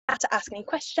to ask any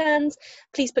questions.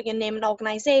 Please put your name and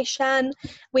organisation.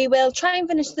 We will try and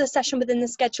finish the session within the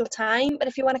scheduled time, but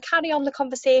if you want to carry on the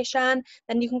conversation,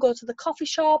 then you can go to the coffee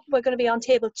shop. We're going to be on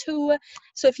table 2,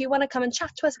 so if you want to come and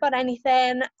chat to us about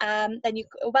anything, then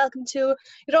you're welcome to.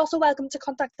 You're also welcome to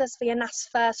contact us via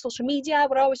NASFA social media.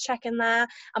 We're always checking there,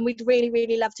 and we'd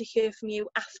really love to hear from you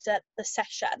after the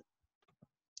session.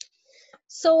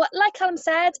 So, like Callum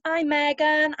said, I'm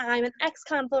Megan. I'm an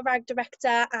ex-Carnival RAG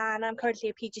director, and I'm currently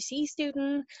a PGCE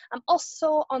student. I'm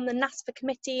also on the NASFA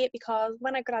committee because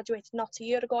when I graduated not a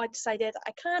year ago, I decided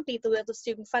I can't leave the world of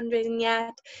student fundraising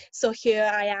yet, so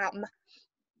here I am.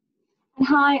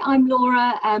 Hi, I'm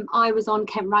Laura. I was on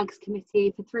Kent RAG's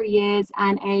committee for 3 years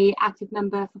and a active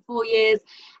member for 4 years,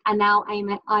 and now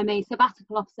I'm a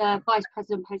sabbatical officer, vice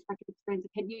president postgraduate experience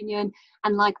at Kent Union,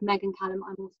 and like Meg and Callum,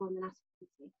 I'm also on the NASFA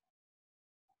committee.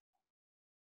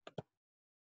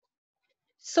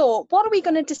 So, what are we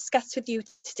going to discuss with you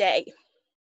today?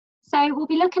 So we'll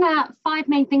be looking at 5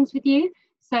 main things with you.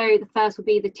 So the first will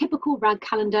be the typical RAG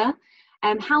calendar,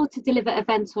 how to deliver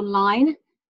events online.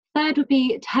 Third would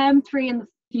be term 3 in the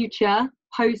future,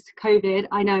 post-COVID,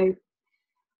 I know.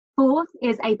 Fourth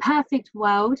is a perfect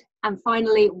world. And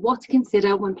finally, what to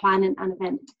consider when planning an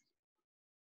event.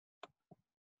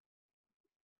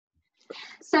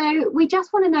 So we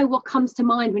just want to know what comes to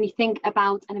mind when you think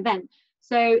about an event.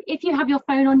 So if you have your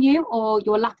phone on you or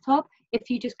your laptop, if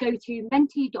you just go to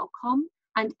menti.com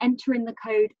and enter in the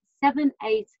code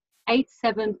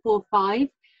 788745,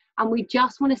 and we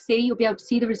just want to see, you'll be able to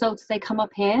see the results as they come up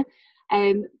here.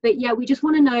 But yeah, we just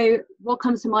want to know what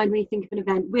comes to mind when you think of an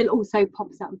event. We'll also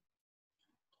pop some.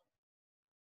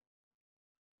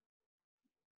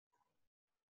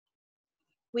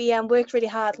 We worked really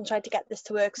hard and tried to get this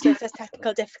to work, so if there's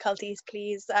technical difficulties,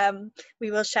 please,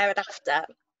 we will share it after.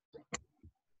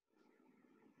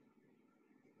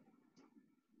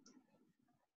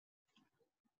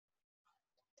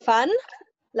 Fun,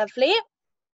 lovely.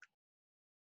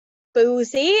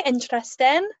 Boozy,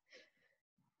 interesting.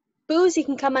 Boozy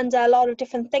can come under a lot of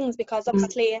different things because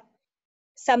obviously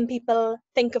some people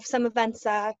think of some events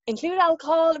that include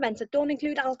alcohol, events that don't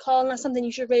include alcohol, and that's something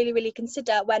you should really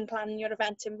consider when planning your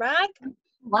event in RAG.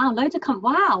 Wow, loads of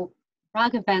wow.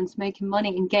 RAG events, making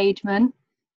money, engagement,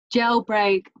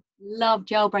 jailbreak, love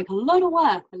jailbreak, a lot of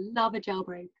work, I love a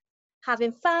jailbreak.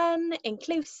 Having fun,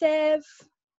 inclusive,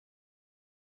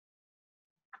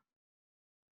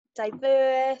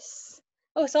 diverse.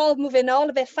 Oh, it's all moving all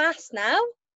a bit fast now.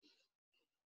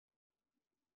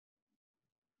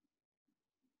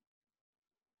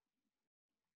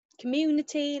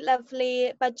 Community,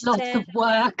 lovely, budgeting. Lots of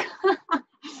work.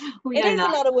 It is a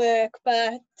lot of work,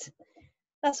 but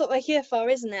that's what we're here for,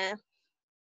 isn't it?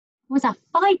 Was a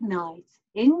fight night?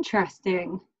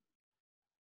 Interesting.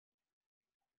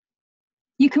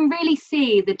 You can really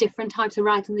see the different types of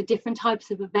RAGs and the different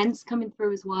types of events coming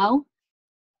through as well.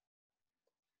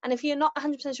 And if you're not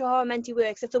 100% sure how a Menti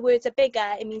works, if the words are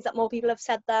bigger, it means that more people have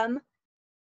said them.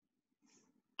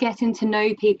 Getting to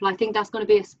know people, I think that's going to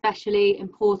be especially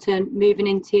important moving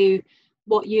into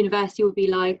what university will be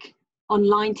like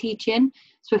online teaching.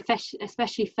 So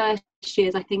especially first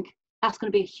years, I think that's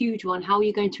going to be a huge one. How are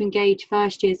you going to engage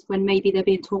first years when maybe they're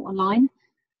being taught online?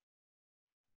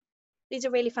 These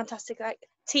are really fantastic, like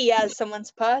tears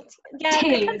someone's put. Yeah,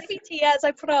 they're going to be tears,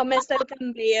 I promise, they'll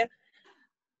come be.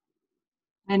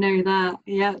 I know that,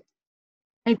 yeah.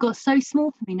 They've got so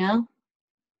small for me now.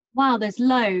 Wow, there's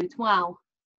loads, wow.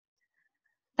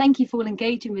 Thank you for all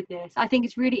engaging with this. I think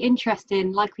it's really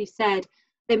interesting, like we said,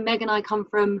 that Meg and I come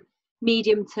from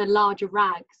medium to larger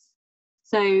RAGs.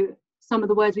 So some of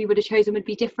the words we would have chosen would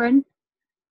be different.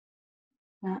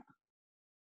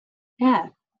 Yeah.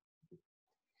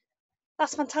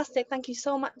 That's fantastic. Thank you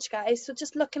so much, guys. So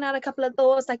just looking at a couple of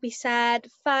those, like we said,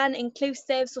 fun,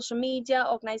 inclusive, social media,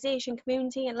 organisation,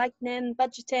 community, enlightening,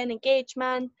 budgeting,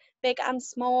 engagement, big and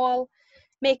small,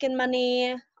 making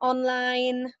money,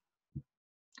 online.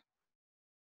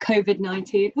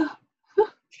 COVID-19.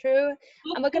 True.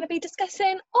 And we're going to be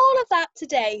discussing all of that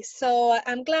today. So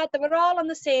I'm glad that we're all on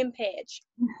the same page.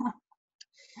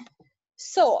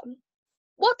 So,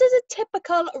 what does a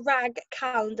typical RAG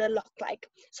calendar look like?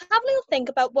 So have a little think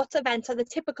about what events are the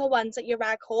typical ones at your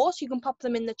RAG hosts. You can pop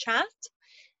them in the chat.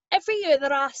 Every year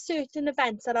there are certain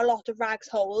events that a lot of RAGs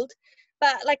hold.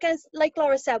 But like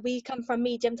Laura said, we come from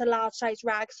medium to large size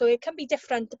RAGs, so it can be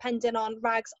different depending on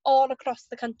RAGs all across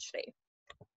the country.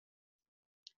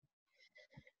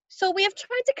 So we have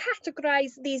tried to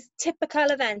categorise these typical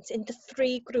events into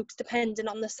 3 groups depending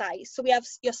on the size. So we have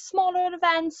your smaller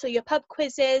events, so your pub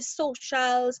quizzes,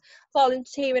 socials,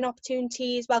 volunteering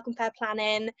opportunities, welcome fair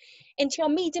planning, into your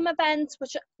medium events,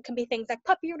 which can be things like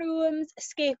puppy rooms,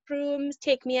 escape rooms,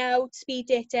 take me out, speed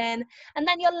dating, and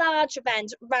then your large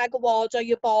events, rag awards or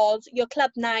your balls, your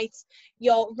club nights,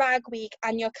 your rag week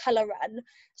and your colour run.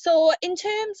 So in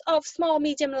terms of small,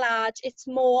 medium, large, it's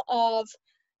more of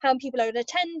how many people are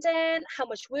attending, how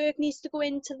much work needs to go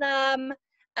into them,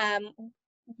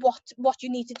 what you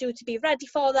need to do to be ready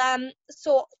for them.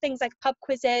 So things like pub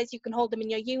quizzes, you can hold them in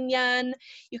your union,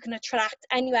 you can attract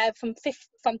anywhere from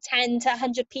 10 to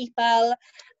 100 people,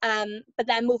 but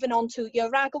then moving on to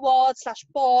your rag awards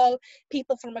 / ball,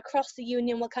 people from across the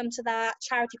union will come to that,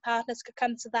 charity partners could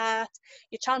come to that,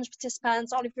 your challenge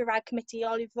participants, all of your rag committee,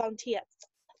 all of your volunteers,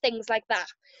 things like that.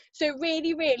 So it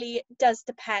really, really does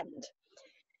depend.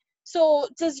 So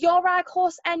does your rag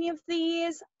host any of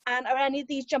these, and are any of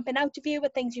these jumping out of you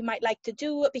with things you might like to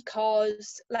do?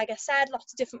 Because like I said,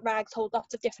 lots of different rags hold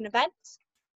lots of different events.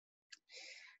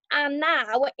 And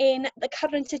now in the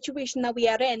current situation that we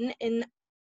are in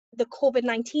the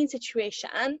COVID-19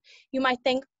 situation, you might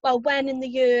think, well, when in the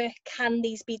year can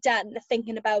these be done?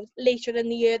 Thinking about later in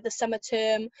the year, the summer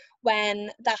term,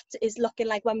 when that is looking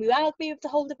like when we will be able to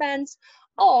hold events.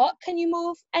 Or can you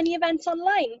move any events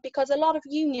online? Because a lot of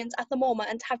unions at the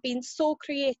moment have been so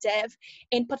creative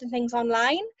in putting things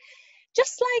online,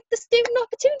 just like the Student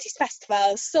Opportunities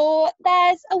Festival. So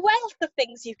there's a wealth of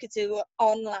things you could do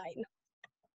online.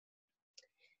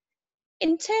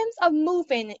 In terms of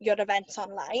moving your events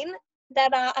online, there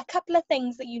are a couple of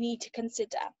things that you need to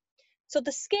consider. So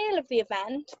the scale of the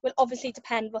event will obviously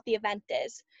depend what the event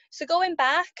is. So going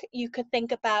back, you could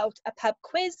think about a pub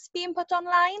quiz being put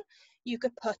online, you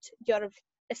could put your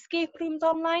escape rooms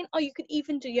online, or you could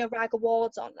even do your rag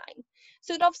awards online.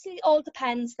 So it obviously all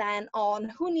depends then on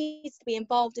who needs to be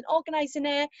involved in organising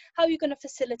it, how you're going to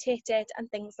facilitate it, and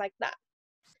things like that.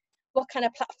 What kind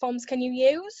of platforms can you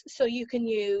use? So you can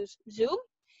use Zoom,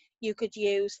 you could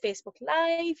use Facebook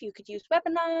Live, you could use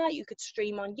webinar, you could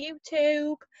stream on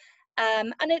YouTube.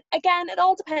 And it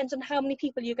all depends on how many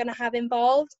people you're going to have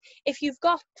involved. If you've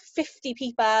got 50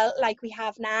 people like we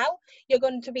have now, you're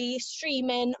going to be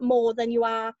streaming more than you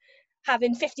are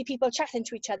having 50 people chatting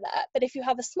to each other. But if you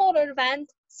have a smaller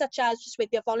event, such as just with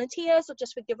your volunteers or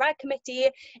just with your rag committee,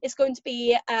 it's going to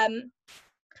be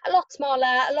a lot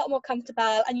smaller, a lot more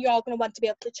comfortable, and you're all going to want to be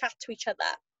able to chat to each other.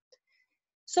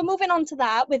 So moving on to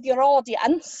that with your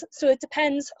audience, so it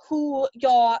depends who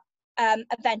your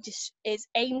event is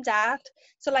aimed at.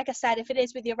 So like I said, if it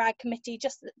is with your rag committee,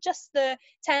 just the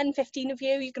 10-15 of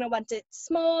you, you're going to want it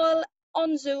small,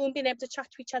 on Zoom, being able to chat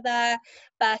to each other.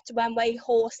 But when we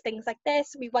host things like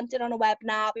this, we want it on a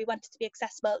webinar, we want it to be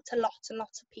accessible to lots and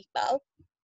lots of people.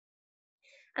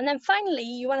 And then finally,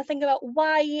 you want to think about,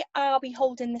 why are we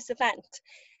holding this event?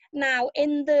 Now,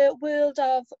 in the world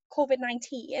of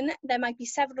COVID-19, there might be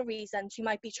several reasons. You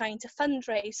might be trying to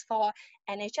fundraise for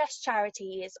NHS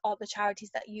charities or the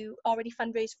charities that you already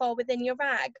fundraise for within your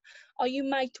RAG. Or you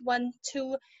might want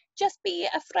to just be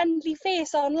a friendly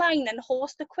face online and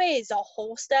host a quiz or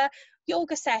host a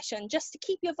yoga session, just to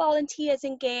keep your volunteers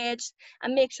engaged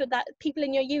and make sure that people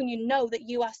in your union know that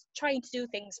you are trying to do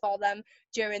things for them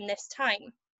during this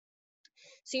time.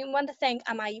 So you want to think,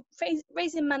 am I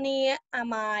raising money?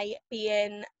 Am I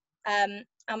being, am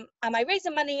I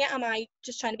raising money? Am I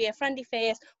just trying to be a friendly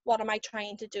face? What am I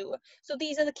trying to do? So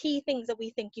these are the key things that we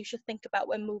think you should think about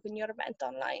when moving your event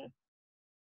online.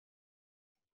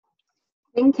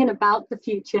 Thinking about the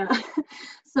future.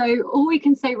 So all we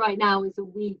can say right now is that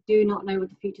we do not know what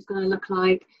the future is going to look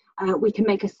like. We can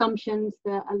make assumptions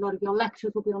that a lot of your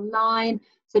lectures will be online.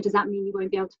 So does that mean you won't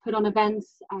be able to put on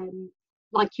events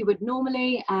like you would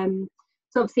normally?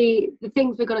 So obviously the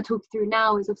things we're going to talk through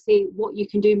now is obviously what you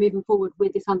can do moving forward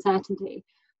with this uncertainty.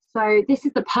 So this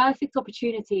is the perfect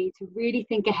opportunity to really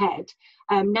think ahead.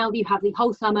 Now that you have the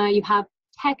whole summer, you have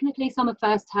technically summer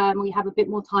first term, or you have a bit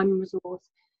more time and resource,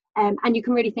 and you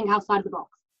can really think outside of the box.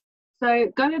 So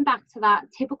going back to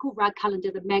that typical RAG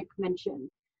calendar that Meg mentioned,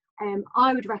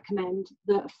 I would recommend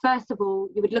that first of all,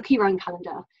 you would look at your own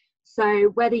calendar. So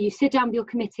whether you sit down with your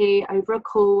committee over a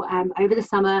call over the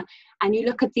summer and you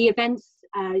look at the events,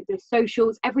 the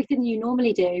socials, everything you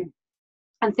normally do,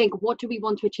 and think, what do we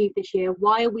want to achieve this year?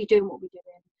 Why are we doing what we're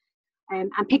doing?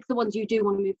 And pick the ones you do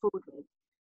want to move forward with.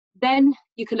 Then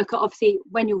you can look at, obviously,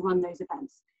 when you'll run those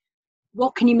events.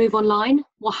 What can you move online?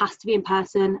 What has to be in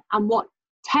person? And what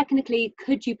technically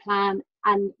could you plan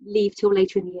and leave till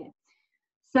later in the year?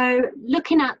 So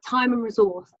looking at time and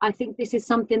resource, I think this is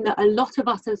something that a lot of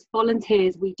us as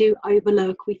volunteers, we do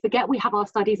overlook. We forget we have our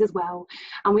studies as well,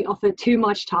 and we offer too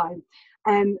much time.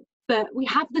 But we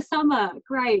have the summer,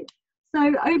 great.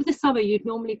 So over the summer, you'd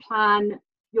normally plan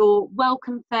your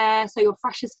welcome fair, so your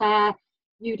freshers fair,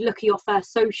 you'd look at your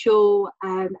first social,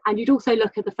 and you'd also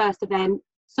look at the first event,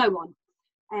 so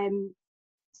on.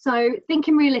 So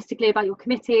thinking realistically about your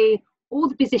committee, all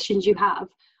the positions you have,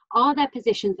 are there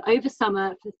positions over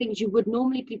summer for things you would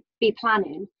normally be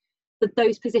planning, that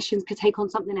those positions could take on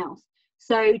something else?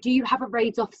 So do you have a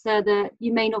raids officer that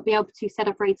you may not be able to set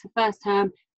up raids for first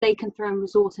term, they can throw in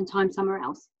resource and time somewhere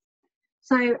else?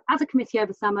 So as a committee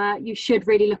over summer, you should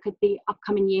really look at the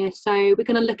upcoming year. So we're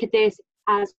going to look at this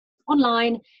as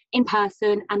online, in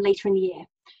person, and later in the year.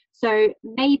 So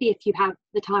maybe if you have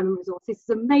the time and resources,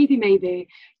 so maybe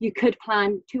you could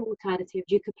plan two alternatives.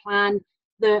 You could plan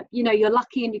that, you know, you're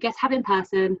lucky and you get to have it in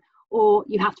person, or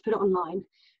you have to put it online.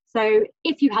 So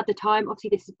if you had the time,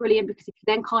 obviously this is brilliant, because if you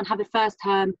then can't have a first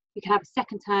term, you can have a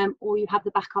second term, or you have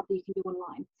the backup that you can do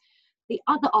online. The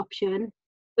other option,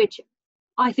 which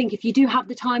I think if you do have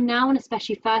the time now, and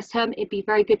especially first term, it'd be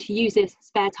very good to use this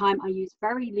spare time, I use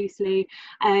very loosely,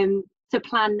 to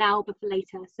plan now but for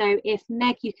later. So if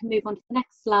Meg, you can move on to the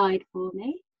next slide for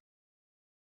me.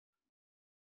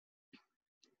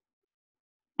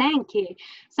 Thank you.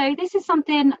 So this is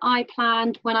something I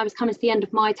planned when I was coming to the end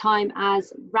of my time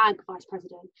as RAG Vice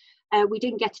President. We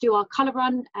didn't get to do our colour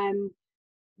run,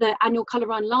 the annual colour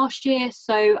run last year,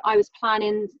 so I was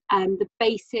planning the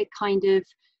basic kind of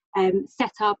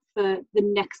setup for the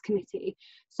next committee.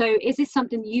 So is this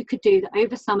something you could do, that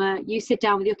over summer you sit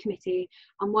down with your committee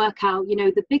and work out, you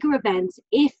know, the bigger events,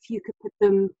 if you could put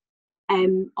them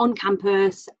on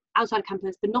campus, outside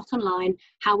campus, but not online,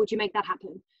 how would you make that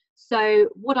happen? So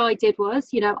what I did was,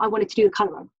 you know, I wanted to do the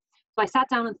colour run. So I sat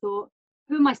down and thought,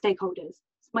 who are my stakeholders?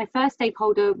 So my first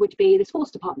stakeholder would be the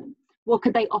sports department. What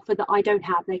could they offer that I don't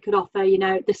have? They could offer, you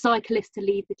know, the cyclist to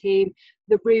lead the team,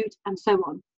 the route, and so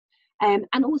on.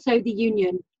 And also the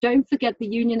union. Don't forget the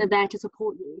union are there to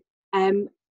support you.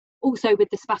 Also with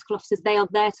the sabbatical officers, they are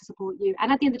there to support you.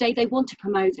 And at the end of the day, they want to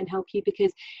promote and help you,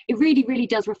 because it really, really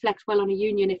does reflect well on a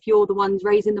union if you're the ones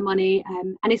raising the money.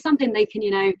 And it's something they can,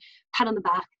 you know, pat on the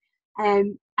back.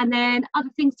 And then other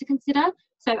things to consider.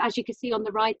 So as you can see on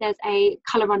the right, there's a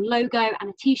colour run logo and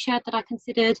a t-shirt that I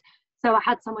considered. So I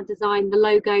had someone design the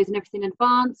logos and everything in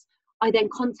advance. I then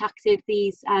contacted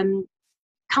these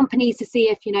companies to see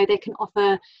if, you know, they can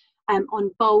offer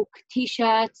on bulk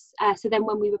t-shirts. So then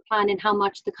when we were planning how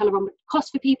much the colour run would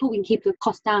cost for people, we can keep the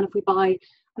cost down if we buy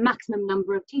a maximum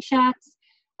number of t-shirts.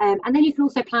 And then you can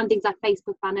also plan things like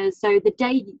Facebook banners. So the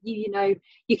day you know,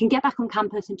 you can get back on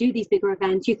campus and do these bigger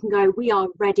events, you can go, we are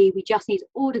ready, we just need to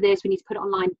order this, we need to put it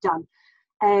online,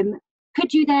 done.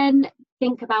 Could you then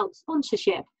think about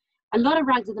sponsorship? A lot of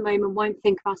RAGs at the moment won't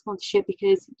think about sponsorship,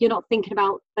 because you're not thinking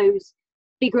about those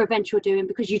bigger events you're doing,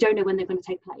 because you don't know when they're going to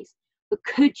take place. But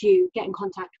could you get in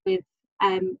contact with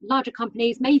larger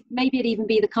companies? Maybe it'd even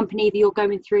be the company that you're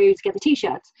going through to get the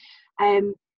t-shirts.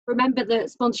 Remember that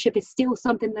sponsorship is still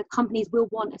something that companies will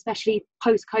want, especially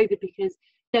post-COVID, because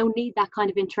they'll need that kind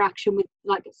of interaction with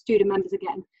like student members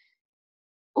again.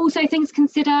 Also, things to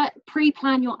consider: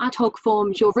 pre-plan your ad hoc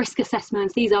forms, your risk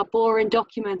assessments. These are boring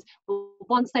documents.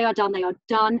 Once they are done,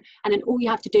 and then all you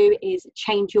have to do is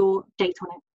change your date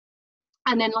on it.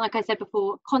 And then, like I said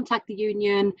before, contact the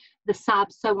union, the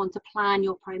SAB, so on, to plan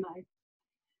your promo.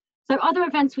 So other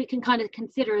events we can kind of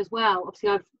consider as well.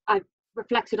 Obviously, I've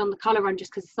reflected on the colour run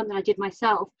just because it's something I did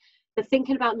myself. But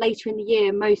thinking about later in the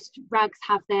year, most RAGs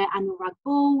have their annual RAG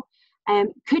ball.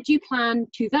 Could you plan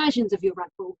two versions of your RAG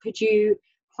ball? Could you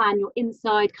plan your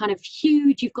inside kind of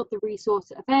huge, you've got the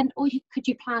resource event, or could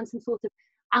you plan some sort of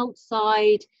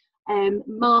outside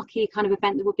marquee kind of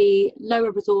event that will be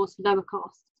lower resource, lower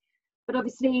cost? But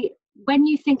obviously, when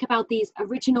you think about these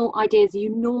original ideas you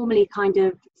normally kind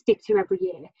of stick to every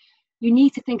year, you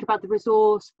need to think about the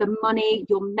resource, the money,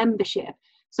 your membership.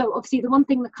 So obviously the one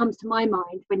thing that comes to my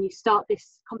mind when you start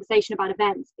this conversation about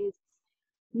events is,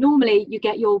 normally you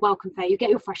get your welcome fair, you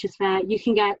get your freshers fair, you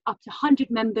can get up to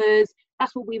 100 members.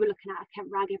 That's what we were looking at Kent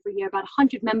RAG every year, about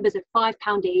 100 members at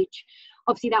 £5 each.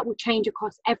 Obviously that will change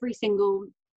across every single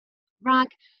RAG.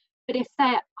 But if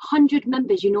they're 100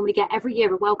 members, you normally get every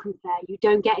year a welcome fair, you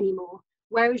don't get any more.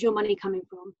 Where is your money coming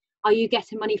from? Are you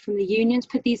getting money from the unions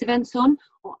to put these events on,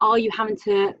 or are you having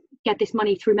to get this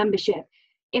money through membership?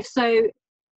 If so,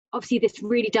 obviously this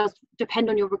really does depend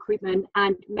on your recruitment,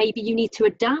 and maybe you need to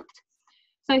adapt.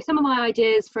 So some of my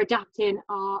ideas for adapting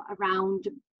are around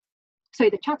sorry,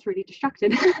 the chat's really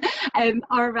distracted,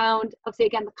 are around, obviously,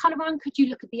 again, the colour run. Could you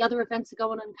look at the other events that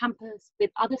go on campus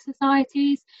with other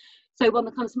societies? So one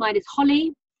that comes to mind is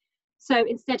Holly. So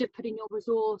instead of putting your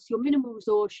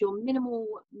minimal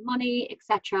money,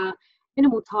 etc.,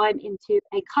 minimal time into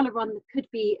a colour run that could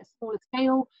be a smaller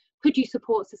scale, could you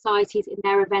support societies in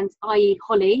their events, i.e.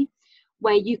 Holly,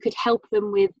 where you could help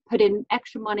them with put in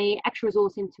extra money, extra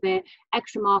resource into it,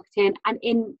 extra marketing,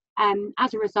 and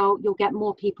as a result, you'll get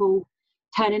more people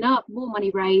turning up, more money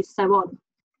raised, so on.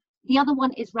 The other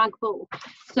one is Rag Ball.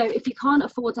 So if you can't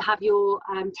afford to have your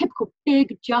typical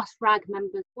big Just Rag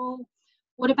members ball,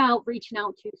 what about reaching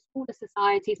out to smaller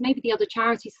societies, maybe the other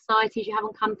charity societies you have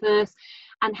on campus,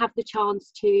 and have the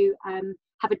chance to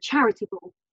have a charity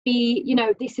ball?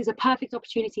 This is a perfect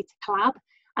opportunity to collab.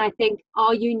 And I think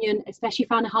our union especially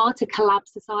found it hard to collab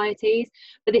societies,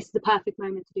 but this is the perfect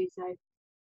moment to do so.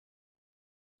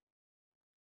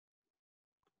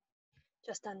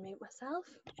 Just unmute myself.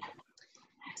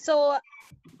 So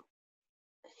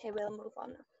here we'll move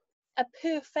on. A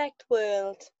perfect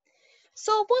world.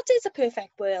 So what is a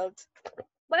perfect world?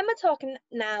 When we're talking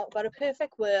now about a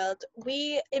perfect world,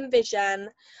 we envision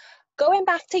going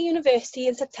back to university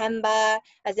in September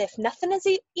as if nothing has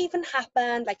even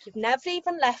happened, like you've never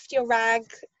even left your rag,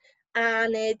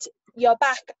 and you're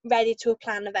back ready to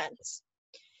plan events.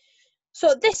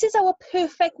 So this is our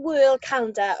perfect world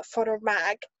calendar for a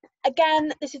rag.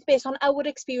 Again, this is based on our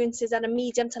experiences at a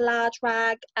medium to large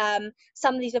rag.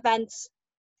 Some of these events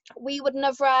we wouldn't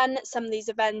have run, some of these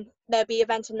events, there'll be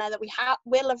events in there that we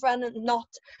will have run and not,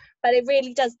 but it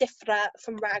really does differ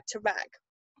from rag to rag.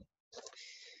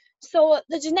 So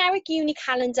the generic uni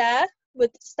calendar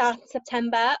would start in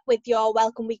September with your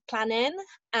welcome week planning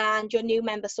and your new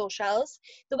member socials.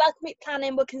 The welcome week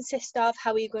planning will consist of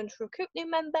how are you going to recruit new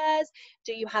members?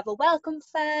 Do you have a welcome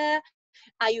fair?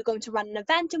 Are you going to run an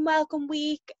event in welcome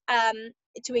week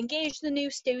to engage the new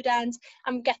students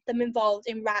and get them involved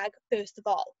in RAG first of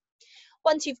all?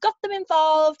 Once you've got them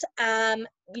involved, your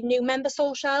new member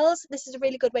socials, this is a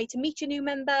really good way to meet your new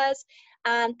members.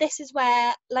 And this is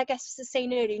where, like I was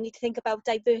saying earlier, you need to think about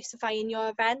diversifying your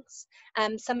events.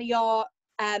 Some of your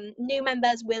new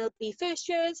members will be first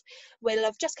years, will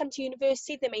have just come to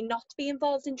university, they may not be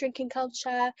involved in drinking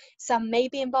culture, some may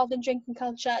be involved in drinking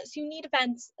culture, so you need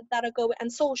events that are going,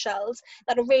 and socials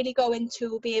that are really going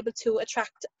to be able to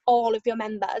attract all of your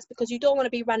members, because you don't want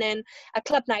to be running a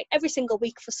club night every single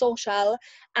week for social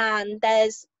and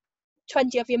there's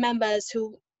 20 of your members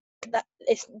who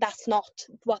that's not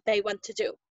what they want to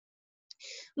do.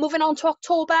 Moving on to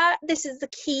October, this is the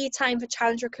key time for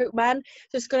challenge recruitment.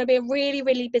 So it's going to be a really,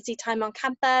 really busy time on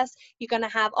campus. You're going to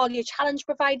have all your challenge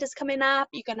providers coming up.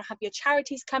 You're going to have your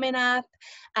charities coming up.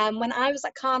 When I was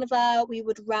at Carnival, we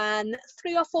would run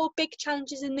 3 or 4 big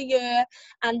challenges in the year,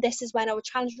 and this is when our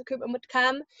challenge recruitment would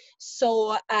come.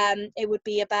 So it would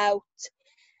be about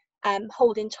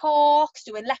holding talks,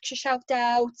 doing lecture shout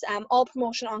outs, all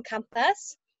promotion on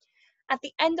campus. At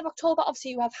the end of October,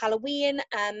 obviously you have Halloween,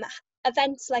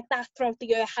 events like that throughout the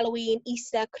year, Halloween,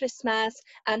 Easter, Christmas,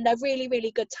 and they're really,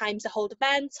 really good times to hold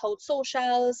events, hold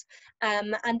socials,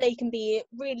 and they can be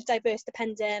really diverse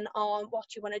depending on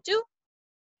what you want to do.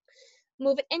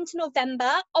 Moving into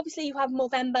November, obviously you have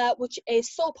Movember, which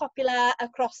is so popular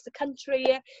across the country.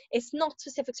 It's not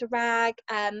specific to RAG.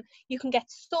 You can get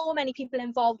so many people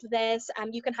involved with this.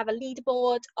 You can have a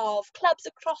leaderboard of clubs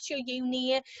across your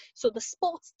uni. So the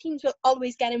sports teams will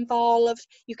always get involved.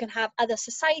 You can have other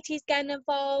societies getting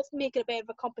involved, make it a bit of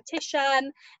a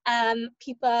competition.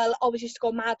 People always used to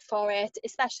go mad for it,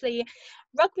 especially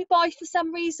rugby boys for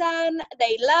some reason.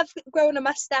 They love growing a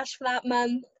mustache for that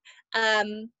month.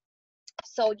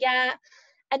 So yeah,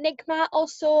 Enigma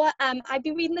also, I've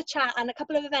been reading the chat and a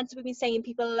couple of events we've been saying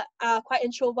people are quite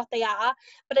unsure what they are,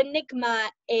 but Enigma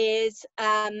is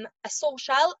a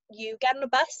social. You get on a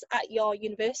bus at your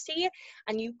university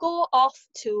and you go off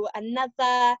to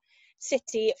another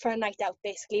city for a night out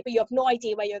basically, but you have no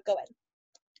idea where you're going.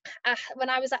 When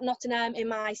I was at Nottingham in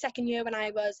my second year, when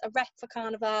I was a rep for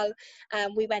Carnival,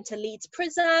 we went to Leeds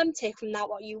Prism, take from that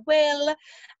what you will.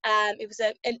 It was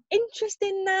an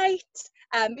interesting night.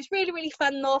 It was really, really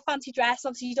fun though, fancy dress.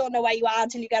 Obviously you don't know where you are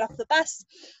until you get off the bus.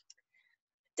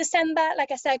 December,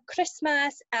 like I said,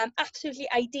 Christmas, absolutely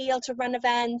ideal to run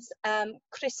events.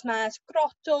 Christmas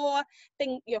grotto,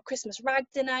 your Christmas rag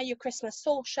dinner, your Christmas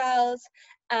socials,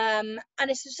 and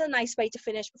it's just a nice way to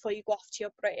finish before you go off to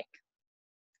your break.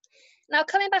 Now,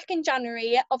 coming back in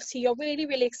January, obviously you're really,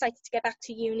 really excited to get back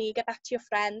to uni, get back to your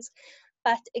friends,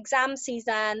 but exam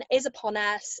season is upon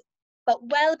us. but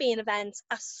wellbeing events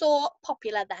are so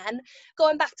popular then.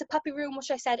 Going back to Puppy Room, which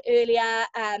I said earlier,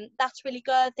 that's really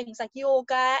good. Things like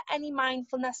yoga, any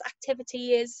mindfulness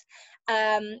activities,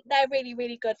 they're really,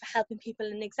 really good for helping people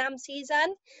in exam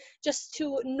season. Just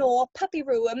to know, Puppy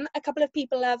Room, a couple of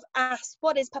people have asked,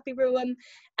 what is Puppy Room?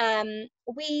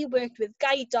 We worked with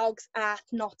guide dogs at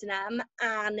Nottingham,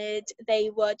 and they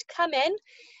would come in,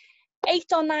 8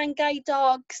 or 9 guide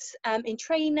dogs in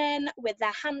training with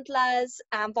their handlers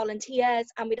and volunteers,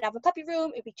 and we'd have a puppy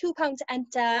room. It'd be £2 to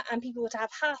enter, and people would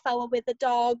have half hour with the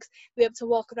dogs, be able to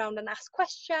walk around and ask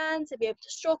questions, they'd be able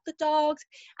to stroke the dogs,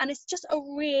 and it's just a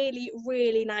really,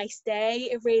 really nice day.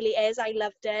 It really is. I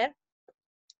loved it.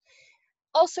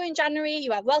 Also in January,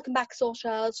 you have Welcome Back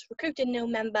Socials, recruiting new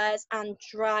members, and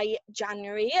Dry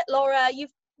January. Laura,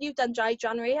 you've done Dry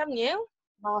January, haven't you?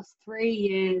 Last 3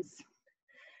 years.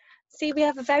 See, we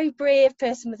have a very brave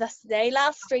person with us today.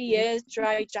 Last 3 years,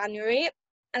 Dry January.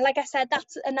 And like I said,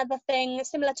 that's another thing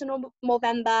similar to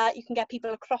Movember. You can get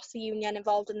people across the union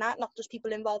involved in that, not just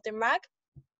people involved in RAG.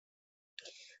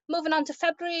 Moving on to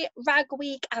February, RAG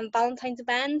Week and Valentine's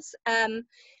events.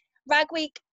 RAG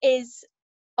Week is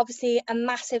obviously a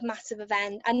massive, massive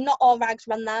event, and not all RAGs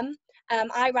run them.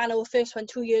 I ran our first one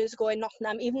 2 years ago in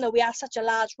Nottingham. Even though we are such a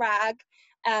large RAG,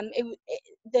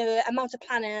 the amount of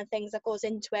planning and things that goes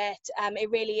into it, it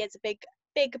really is a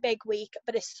big week,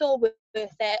 but it's so worth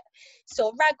it.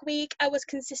 So RAG Week, ours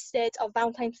consisted of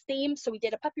Valentine's theme. So we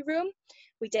did a puppy room,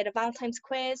 we did a Valentine's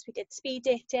quiz, we did speed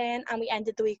dating, and we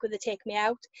ended the week with a take me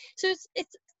out. So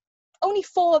it's only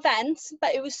 4 events,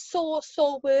 but it was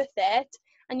so worth it.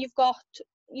 And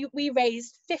we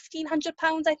raised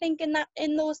 £1,500, I think,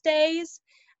 in those days.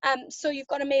 So you've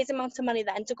got an amazing amount of money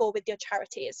then to go with your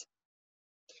charities.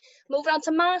 Moving on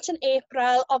to March and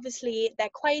April, obviously they're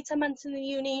quieter months in the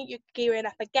uni. You're gearing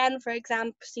up again for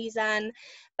exam season,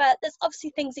 but there's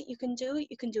obviously things that you can do.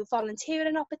 You can do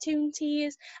volunteering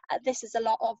opportunities. This is a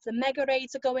lot of the mega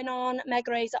raids are going on.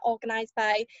 Mega raids are organised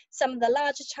by some of the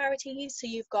larger charities. So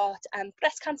you've got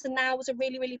Breast Cancer Now is a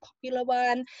really, really popular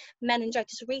one.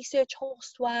 Meningitis Research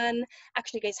host one.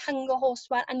 Action Against Hunger host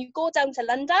one. And you go down to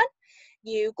London.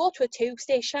 You go to a tube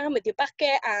station with your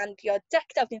bucket and you're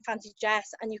decked out in fancy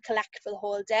dress, and you collect for the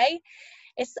whole day.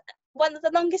 It's one of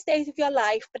the longest days of your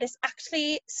life, but it's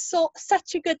actually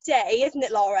such a good day, isn't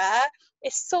it, Laura?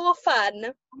 It's so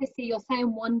fun. Honestly, you're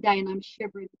saying one day and I'm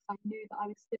shivering because I knew that I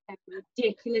was stood there with a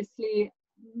ridiculously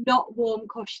not warm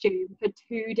costume for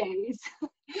 2 days.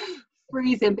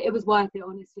 Freezing, but it was worth it,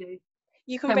 honestly.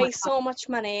 You can raise so much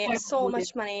money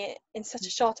in such a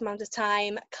short amount of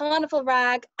time. Carnival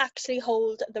RAG actually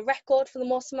hold the record for the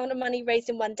most amount of money raised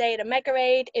in one day at a mega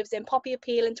raid. It was in Poppy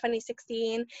Appeal in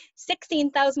 2016,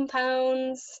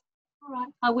 £16,000. All right.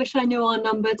 I wish I knew our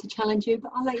number to challenge you,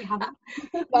 but I'll let you have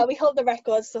it. Well, we hold the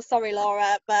record, so sorry,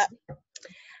 Laura. But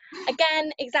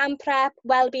again, exam prep,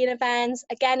 wellbeing events.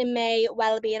 Again in May,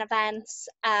 wellbeing events,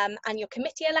 and your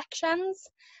committee elections.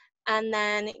 And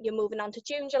then you're moving on to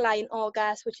June, July and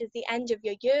August, which is the end of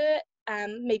your year.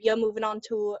 Maybe you're moving on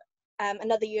to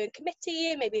another year in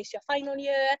committee, maybe it's your final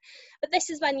year. But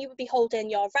this is when you would be holding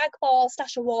your RAG Ball,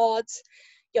 Stash Awards,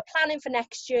 you're planning for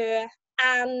next year,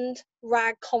 and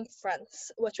RAG Conference,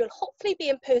 which will hopefully be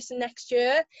in person next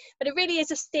year. But it really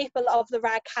is a staple of the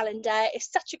RAG calendar.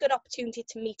 It's such a good opportunity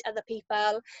to meet other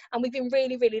people, and we've been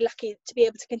really, really lucky to be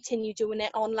able to continue doing it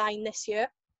online this year.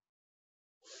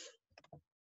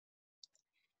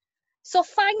 So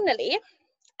finally,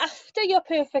 after your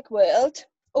perfect world,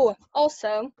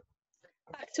 also,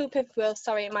 back to a perfect world,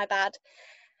 sorry, my bad.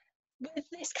 With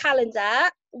this calendar,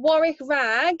 Warwick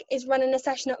RAG is running a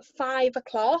session at 5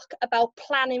 o'clock about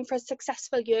planning for a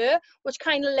successful year, which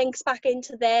kind of links back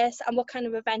into this and what kind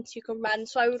of events you can run.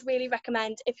 So I would really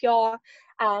recommend, if you're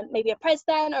maybe a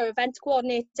president or event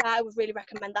coordinator, I would really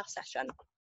recommend that session.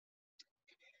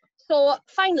 So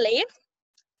finally,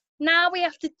 now we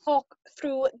have to talk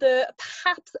through the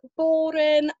perhaps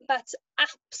boring but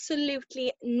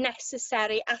absolutely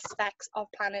necessary aspects of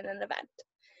planning an event.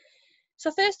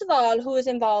 So first of all, who is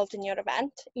involved in your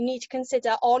event? You need to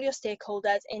consider all your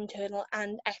stakeholders, internal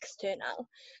and external.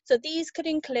 So these could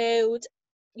include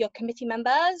your committee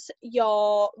members,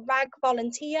 your RAG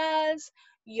volunteers,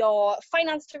 your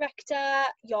finance director,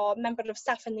 your member of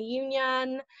staff in the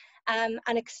union, and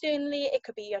externally it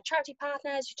could be your charity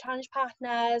partners, your challenge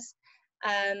partners,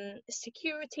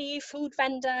 security, food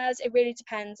vendors. It really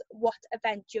depends what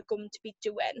event you're going to be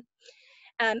doing.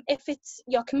 If it's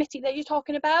your committee that you're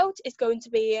talking about, it's going to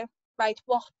be, right,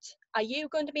 what are you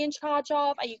going to be in charge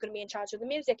of? Are you going to be in charge of the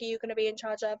music? Are you going to be in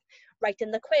charge of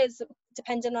writing the quiz,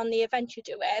 depending on the event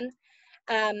you're doing?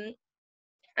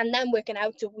 and then working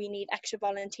out, do we need extra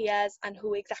volunteers and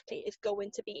who exactly is going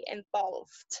to be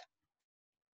involved.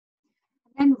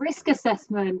 And risk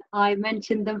assessment, I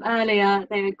mentioned them earlier,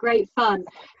 they were great fun.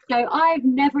 So I've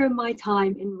never in my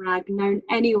time in RAG known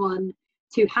anyone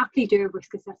to happily do a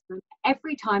risk assessment.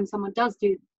 Every time someone does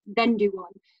do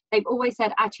one, they've always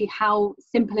said actually how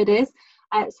simple it is.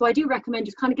 So I do recommend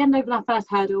just kind of getting over that first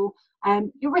hurdle.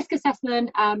 Your risk assessment,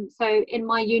 so in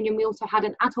my union we also had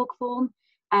an ad hoc form.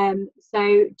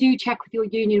 So do check with your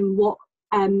union what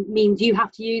means you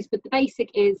have to use, but the basic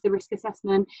is the risk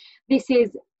assessment. This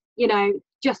is, you know,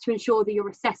 just to ensure that you're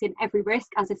assessing every risk,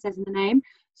 as it says in the name.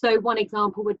 So one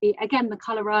example would be, again, the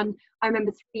colour run. I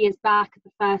remember 3 years back,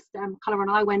 the first colour run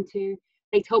I went to,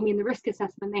 they told me in the risk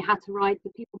assessment they had to write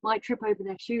that people might trip over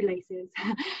their shoelaces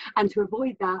and to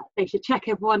avoid that they should check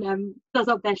everyone does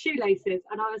up their shoelaces.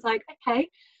 And I was like, okay,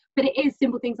 but it is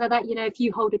simple things like that. You know, if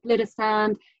you hold a glitter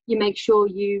stand, you make sure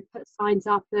you put signs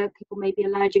up that people may be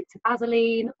allergic to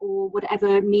Vaseline or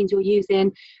whatever means you're using.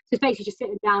 So it's basically just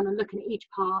sitting down and looking at each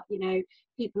part. You know,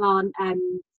 people aren't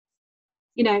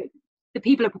you know, the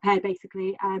people are prepared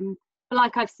basically, but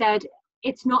like I've said,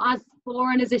 it's not as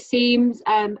boring as it seems,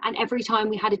 and every time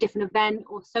we had a different event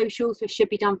or social, so it should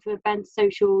be done for events,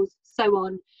 socials, so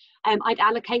on, I'd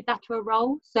allocate that to a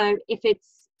role. So if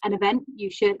it's an event,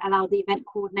 you should allow the event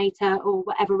coordinator or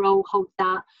whatever role holds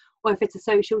that, or if it's a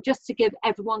social, just to give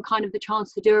everyone kind of the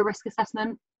chance to do a risk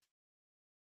assessment.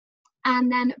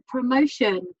 And then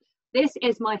promotion, this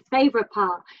is my favorite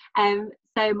part.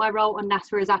 So my role on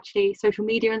NASA is actually social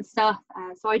media and stuff,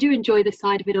 so I do enjoy this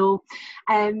side of it all.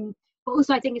 But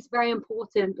also I think it's very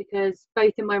important because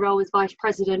both in my role as Vice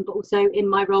President, but also in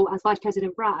my role as Vice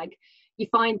President of RAG, you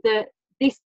find that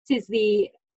this is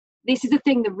the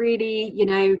thing that really, you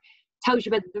know, tells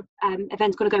you whether the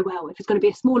event's going to go well, if it's going to be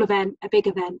a small event, a big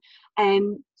event.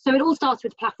 So it all starts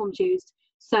with platforms used.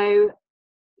 So,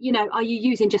 you know, are you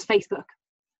using just Facebook?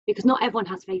 Because not everyone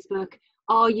has Facebook.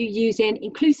 Are you using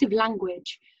inclusive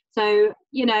language? So,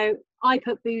 you know, I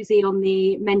put boozy on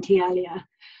the Menti earlier.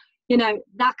 You know,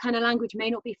 that kind of language may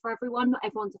not be for everyone. Not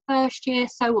everyone's a first year,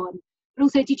 so on. But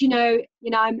also, did you know,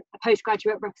 I'm a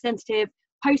postgraduate representative.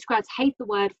 Postgrads hate the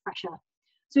word fresher.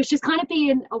 So it's just kind of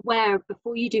being aware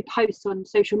before you do posts on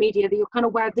social media that you're kind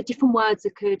of aware of the different words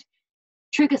that could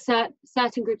trigger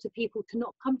certain groups of people to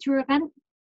not come to your event.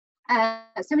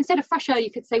 So instead of fresher,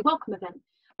 you could say welcome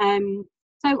event.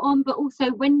 So on, but also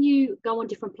when you go on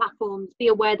different platforms, be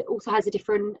aware that it also has a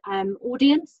different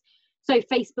audience. So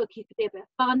Facebook, you could be a bit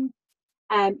fun.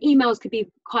 Emails could be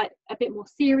quite a bit more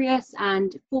serious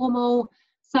and formal.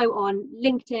 So on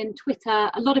LinkedIn,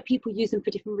 Twitter, a lot of people use them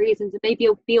for different reasons, and maybe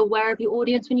you'll be aware of your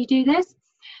audience when you do this.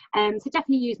 So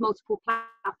definitely use multiple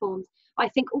platforms. I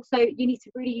think also you need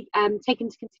to really take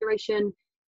into consideration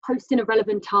posting at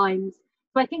relevant times.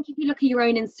 So I think if you look at your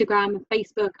own Instagram and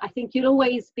Facebook, I think you'll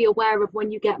always be aware of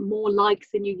when you get more likes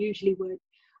than you usually would.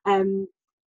 So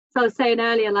I was saying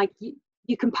earlier, like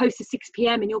you can post at 6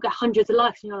 p.m. and you'll get hundreds of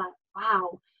likes and you're like,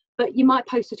 wow. But you might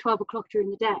post at 12 o'clock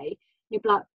during the day and you'll be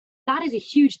like, that is a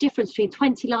huge difference between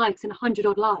 20 likes and 100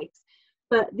 odd likes.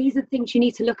 But these are things you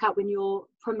need to look at when you're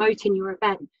promoting your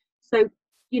event. So,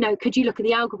 you know, could you look at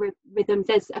the algorithms?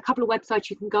 There's a couple of websites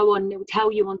you can go on and it will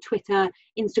tell you on Twitter,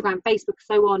 Instagram, Facebook,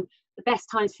 so on, the best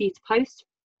times for you to post.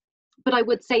 But I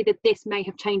would say that this may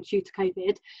have changed due to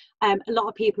COVID. A lot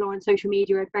of people are on social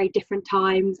media at very different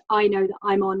times. I know that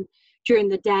I'm on during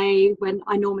the day when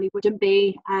I normally wouldn't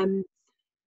be.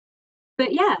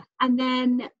 But yeah, and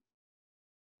then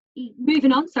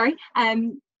moving on,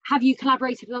 have you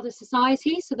collaborated with other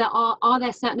societies? So are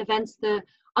there certain events that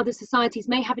other societies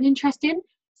may have an interest in?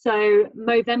 So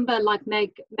Movember, like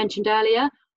Meg mentioned earlier,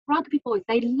 rugby boys,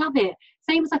 they love it.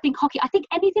 Same as I think hockey. I think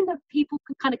anything that people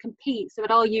can kind of compete. So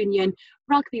at our union,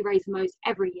 rugby raise the most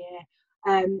every year.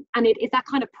 And it is that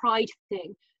kind of pride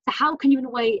thing. So how can you in a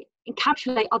way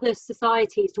encapsulate other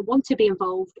societies to want to be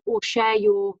involved or share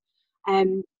your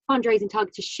fundraising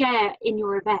target to share in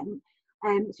your event?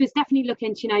 So it's definitely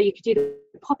looking to, you could do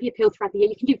the Poppy Appeal throughout the year.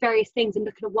 You can do various things and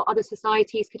looking at what other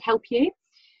societies could help you.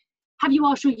 Have you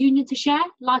asked your union to share?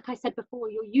 Like I said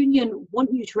before, your union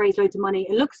want you to raise loads of money.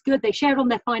 It looks good. They share it on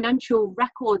their financial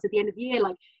records at the end of the year.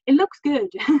 Like, it looks good.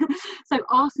 So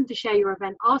ask them to share your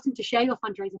event. Ask them to share your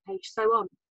fundraising page, so on.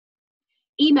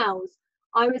 Emails.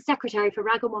 I was secretary for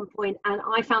RAG at one point, and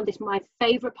I found this my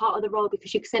favourite part of the role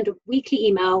because you could send a weekly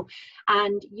email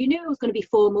and you knew it was going to be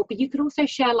formal, but you could also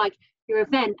share like your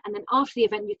event, and then after the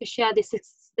event you could share the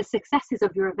successes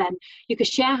of your event. You could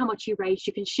share how much you raised,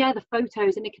 you can share the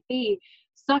photos, and it could be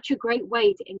such a great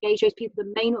way to engage those people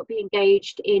that may not be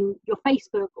engaged in your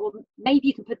Facebook, or maybe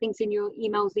you can put things in your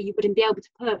emails that you wouldn't be able to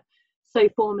put so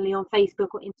formally on Facebook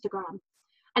or Instagram.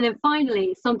 And then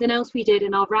finally, something else we did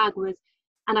in our RAG was,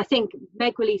 and I think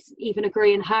Meg will even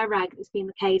agree in her RAG that's been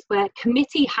the case, where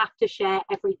committee have to share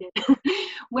everything.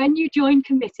 When you join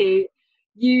committee,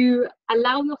 you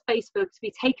allow your Facebook to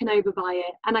be taken over by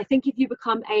it. And I think if you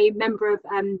become a member of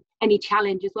any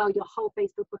challenge as well, your whole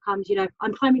Facebook becomes, you know,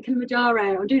 I'm climbing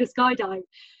Kilimanjaro, I'm doing a skydive.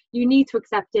 You need to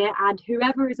accept it, and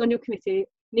whoever is on your committee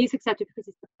needs to accept it, because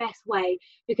it's the best way.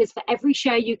 Because for every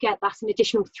share you get, that's an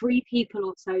additional 3 people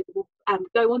or so that will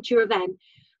go onto your event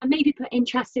and maybe put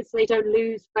interested so they don't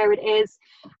lose where it is.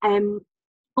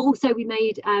 Also, we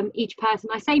made each person,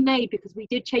 I say made because we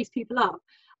did chase people up,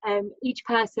 each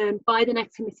person by the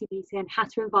next committee meeting had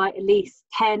to invite at least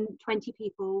 10, 20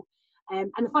 people.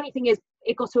 And the funny thing is,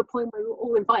 it got to a point where we were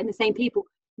all inviting the same people.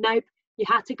 Nope, you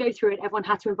had to go through it. Everyone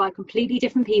had to invite completely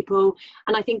different people.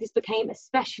 And I think this became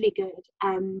especially good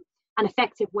and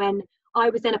effective when I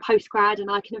was then a postgrad,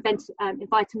 and I can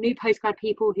invite some new postgrad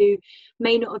people who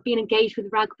may not have been engaged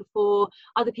with RAG before.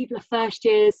 Other people are first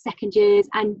years, second years,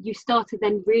 and you start to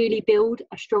then really build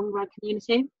a strong RAG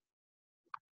community.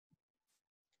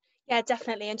 Yeah,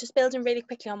 definitely. And just building really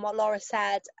quickly on what Laura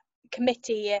said,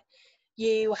 committee,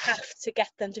 you have to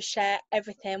get them to share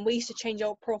everything. We used to change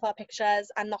our profile pictures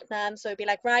and not them, so it'd be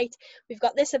like, right, we've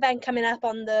got this event coming up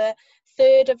on the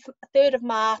 3rd of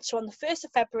March, or on the 1st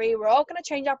of February, we're all going to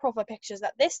change our profile pictures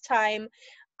at this time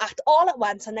all at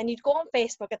once. And then you'd go on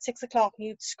Facebook at 6 o'clock and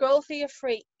you'd scroll through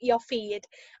your feed,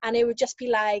 and it would just be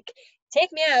like,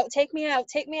 take me out, take me out,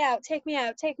 take me out, take me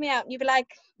out, take me out. And you'd be like,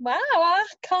 wow,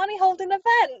 can't he hold an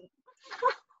event?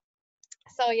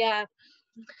 So yeah.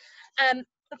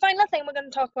 The final thing we're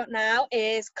going to talk about now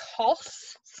is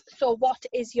costs. So what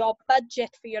is your budget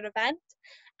for your event?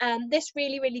 This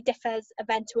really, really differs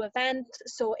event to event.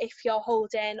 So if you're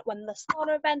holding one of the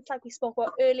smaller events, like we spoke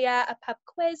about earlier, a pub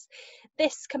quiz,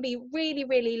 this can be really,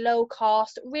 really low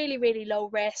cost, really, really low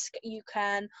risk. You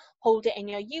can hold it in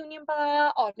your union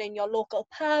bar or in your local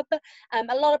pub.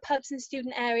 A lot of pubs in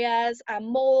student areas are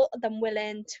more than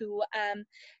willing to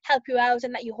help you out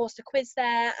and let you host a quiz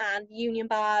there, and union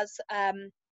bars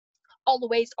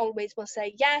always will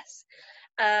say yes.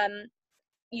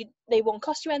 They won't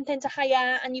cost you anything to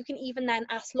hire, and you can even then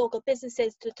ask local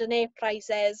businesses to donate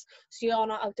prizes, so you're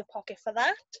not out of pocket for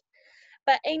that.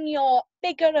 But in your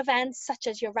bigger events, such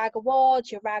as your RAG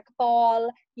Awards, your RAG Ball,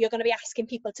 you're going to be asking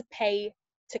people to pay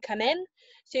to come in.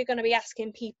 So you're going to be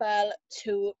asking people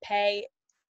to pay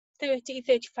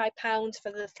 £30-35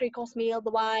 for the 3-course meal,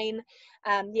 the wine,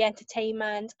 the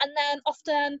entertainment, and then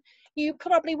often you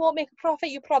probably won't make a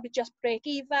profit, you probably just break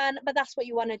even, but that's what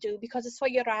you want to do because it's for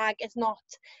your RAG, it's not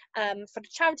for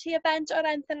a charity event or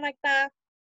anything like that.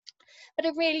 But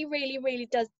it really, really, really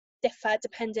does differ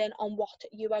depending on what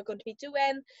you are going to be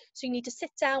doing. So you need to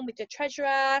sit down with your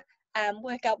treasurer,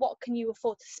 work out what can you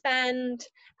afford to spend.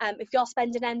 If you're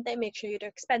spending anything, make sure you're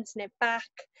expensing it back.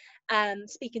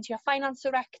 Speaking to your finance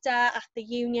director at the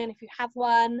union if you have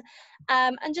one,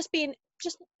 and just being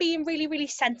really, really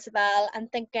sensible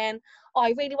and thinking, oh,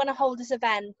 I really want to hold this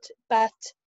event, but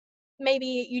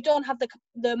maybe you don't have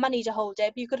the money to hold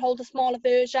it, but you could hold a smaller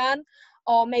version.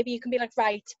 Or maybe you can be like,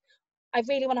 right, I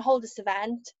really want to hold this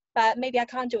event, but maybe I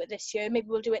can't do it this year, maybe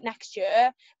we'll do it next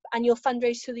year, and you'll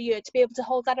fundraise through the year to be able to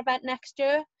hold that event next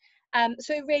year.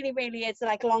 So it really, really is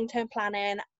like long-term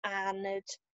planning and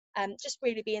just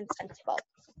really being sensible.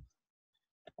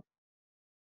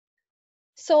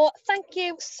 So thank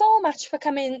you so much for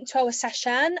coming to our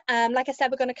session. Like I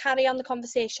said, we're going to carry on the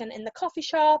conversation in the coffee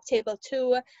shop, table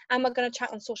 2, and we're going to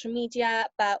chat on social media,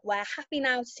 but we're happy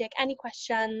now to take any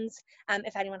questions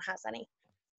if anyone has any.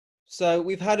 So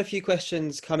we've had a few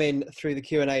questions come in through the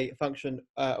Q&A function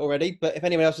already, but if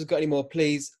anyone else has got any more,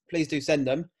 please do send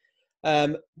them.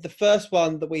 The first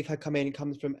one that we've had come in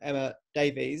comes from Emma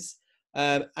Davies,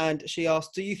 and she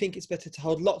asked, do you think it's better to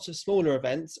hold lots of smaller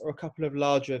events or a couple of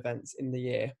larger events in the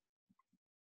year?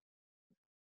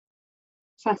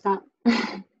 Trust that.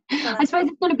 I suppose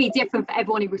it's going to be different for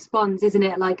everyone who responds, isn't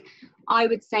it? Like, I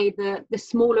would say that the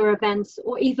smaller events,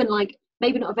 or even like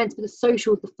maybe not events, but the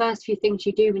socials, the first few things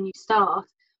you do when you start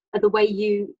are the way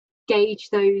you gauge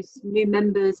those new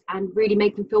members and really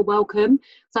make them feel welcome.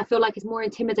 So I feel like it's more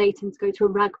intimidating to go to a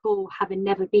RAG ball having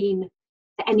never been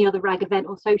to any other RAG event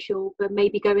or social, but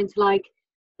maybe go into like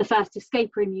the first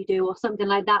escape room you do or something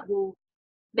like that will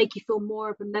make you feel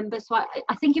more of a member. So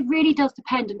I think it really does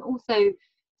depend, and also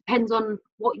depends on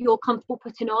what you're comfortable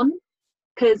putting on,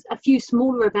 because a few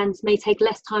smaller events may take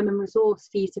less time and resource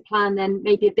for you to plan than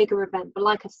maybe a bigger event. But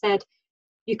like I've said,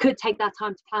 you could take that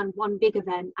time to plan one big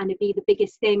event and it'd be the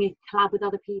biggest thing, you collab with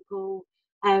other people.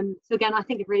 So again, I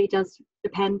think it really does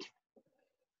depend.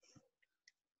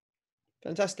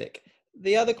 Fantastic.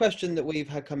 The other question that we've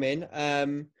had come in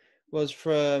was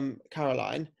from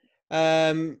Caroline.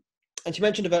 And she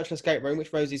mentioned a virtual escape room,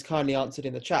 which Rosie's kindly answered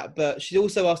in the chat, but she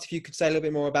also asked if you could say a little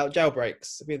bit more about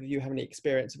jailbreaks, whether you have any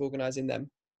experience of organising them.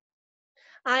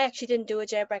 I actually didn't do a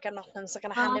jailbreak or nothing, so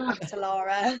I'm going to hand it back to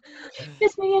Laura.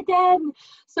 Just me again.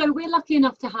 So we're lucky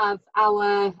enough to have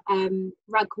our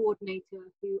RAG coordinator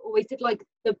who always did like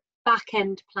the back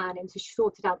end planning. So she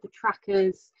sorted out the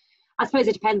trackers. I suppose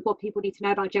it depends what people need to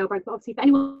know about jailbreak, but obviously for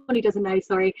anyone who doesn't know,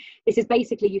 sorry, this is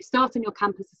basically you start on your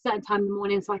campus a certain time in the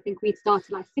morning. So I think we'd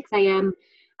started like 6 a.m.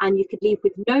 and you could leave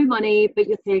with no money but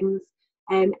your things,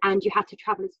 and you had to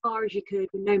travel as far as you could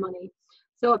with no money.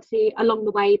 So obviously along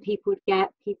the way, people would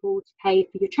get people to pay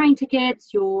for your train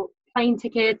tickets, your plane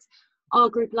tickets. Our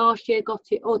group last year got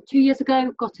to, or 2 years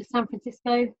ago, got to San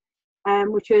Francisco,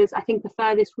 which was, I think, the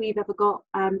furthest we've ever got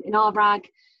in our RAG.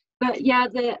 But yeah,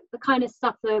 the kind of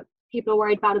stuff that people are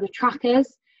worried about are the trackers.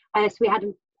 So we had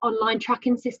an online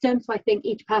tracking system. So I think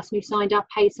each person who signed up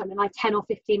paid something like £10 or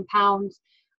 £15,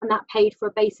 and that paid for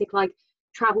a basic like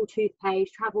travel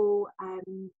toothpaste, travel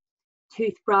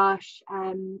toothbrush,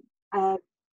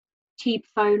 cheap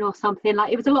phone or something.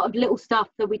 Like, it was a lot of little stuff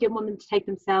that we didn't want them to take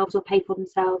themselves or pay for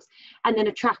themselves, and then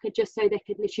a tracker just so they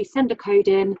could literally send a code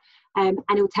in, and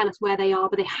it will tell us where they are,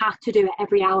 but they have to do it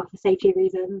every hour for safety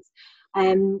reasons.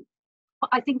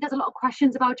 I think there's a lot of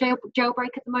questions about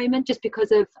jailbreak at the moment, just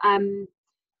because of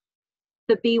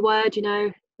the B word, you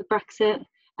know, the Brexit.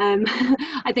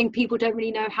 I think people don't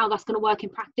really know how that's going to work in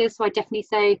practice, so I definitely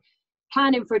say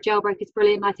planning for a jailbreak is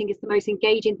brilliant. I think it's the most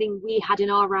engaging thing we had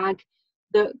in our RAG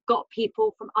that got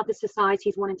people from other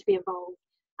societies wanting to be involved.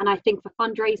 And I think for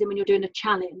fundraising, when you're doing a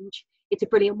challenge, it's a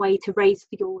brilliant way to raise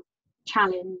for your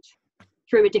challenge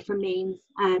through a different means.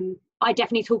 I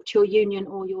definitely talk to your union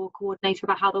or your coordinator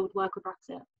about how that would work with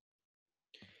Brexit.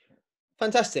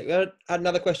 Fantastic. We had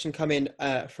another question come in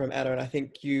from Ella, and I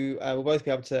think you will both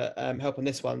be able to help on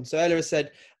this one. So Ella has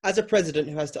said, as a president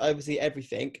who has to oversee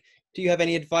everything, do you have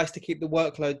any advice to keep the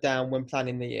workload down when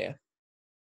planning the year?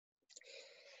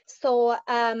 So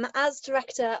as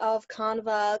director of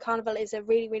Carnival is a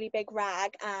really, really big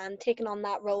RAG, and taking on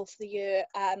that role for the year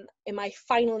in my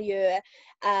final year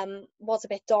was a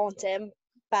bit daunting.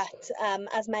 But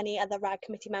as many other RAG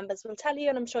committee members will tell you,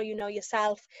 and I'm sure you know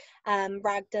yourself,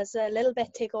 RAG does a little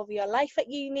bit take over your life at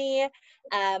uni,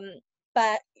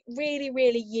 but really,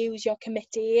 really use your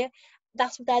committee.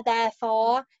 That's what they're there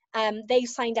for. They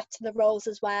signed up to the roles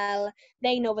as well.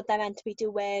 They know what they're meant to be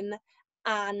doing.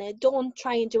 And don't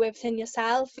try and do everything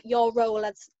yourself. Your role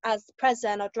as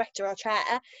president or director or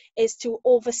chair is to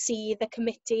oversee the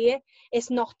committee. It's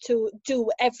not to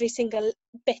do every single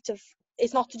bit of,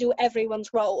 it's not to do everyone's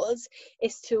roles.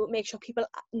 It's to make sure people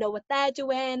know what they're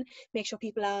doing, make sure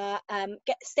people are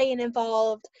staying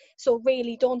involved. So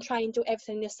really don't try and do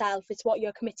everything yourself. It's what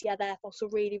your committee are there for, so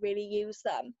really, really use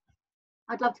them.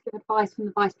 I'd love to give advice from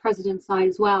the vice president side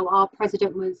as well. Our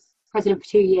president was president for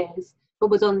 2 years,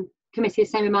 but was on committee the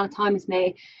same amount of time as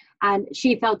me, and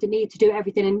she felt the need to do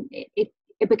everything, and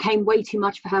it became way too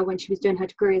much for her when she was doing her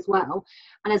degree as well.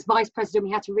 And as vice president,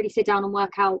 we had to really sit down and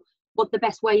work out what the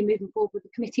best way moving forward with the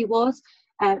committee was,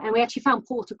 and we actually found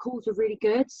protocols were really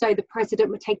good. So the president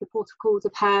would take the protocols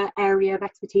of her area of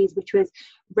expertise, which was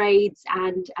raids,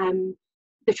 and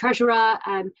the treasurer,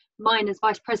 mine as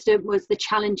vice president was the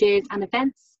challenges and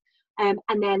events.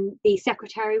 And then the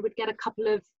secretary would get a couple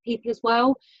of people as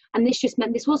well. And this just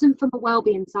meant this wasn't from a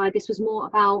wellbeing side. This was more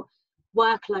about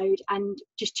workload and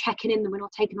just checking in that we're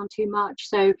not taking on too much.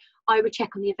 So I would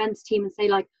check on the events team and say,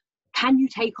 like, can you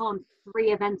take on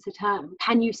 3 events a term?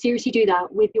 Can you seriously do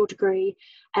that with your degree?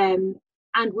 And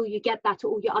will you get that to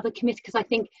all your other committees? Because I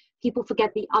think people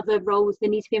forget the other roles that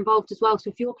need to be involved as well. So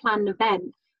if you're planning an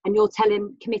event and you're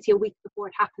telling committee a week before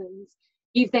it happens,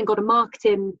 you've then got a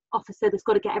marketing officer that's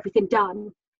got to get everything done,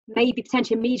 maybe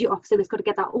potentially a media officer that's got to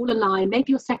get that all online,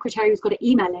 maybe your secretary who's got to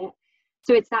email it.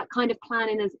 So it's that kind of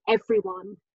planning as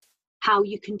everyone, how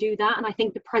you can do that. And I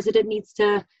think the president needs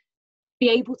to be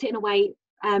able to, in a way,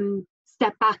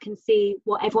 step back and see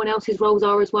what everyone else's roles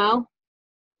are as well.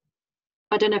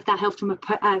 I don't know if that helped from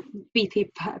a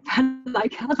VP,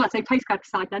 like I was about to say postgrad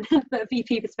side then, but a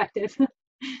VP perspective.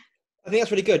 I think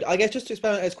that's really good. I guess just to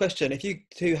expand on this question, if you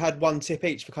two had one tip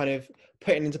each for kind of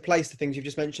putting into place the things you've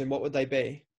just mentioned, what would they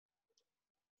be?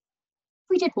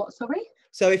 We did what, sorry?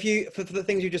 So if you, for the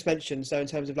things you just mentioned, so in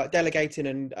terms of like delegating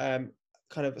and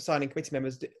kind of assigning committee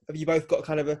members, have you both got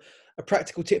kind of a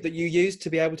practical tip that you use to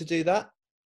be able to do that?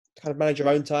 To kind of manage your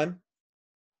own time?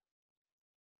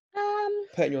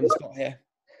 Putting you on the spot here.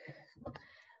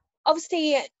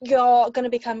 obviously you're going to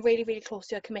become really, really close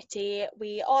to your committee.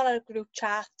 We all are a group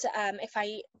chat.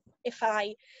 If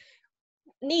I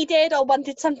needed or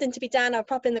wanted something to be done, I'll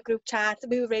pop in the group chat.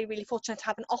 We were really, really fortunate to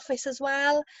have an office as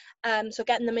well. So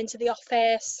getting them into the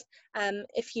office,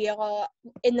 if you're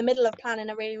in the middle of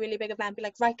planning a really, really big event, be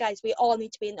like, right guys, we all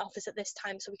need to be in the office at this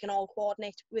time so we can all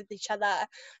coordinate with each other.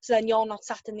 So then you're not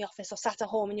sat in the office or sat at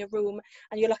home in your room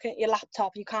and you're looking at your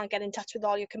laptop, you can't get in touch with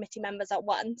all your committee members at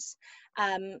once.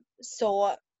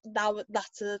 So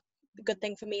that's a good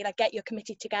thing for me. Like, get your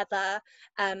committee together,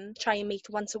 try and meet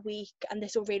once a week, and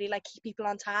this will really like keep people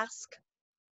on task.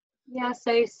 Yeah,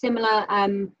 so similar.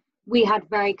 We had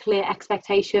very clear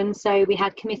expectations. So we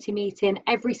had committee meeting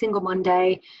every single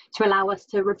Monday to allow us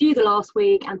to review the last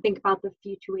week and think about the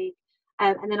future week.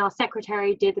 And then our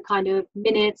secretary did the kind of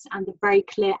minutes and the very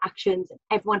clear actions.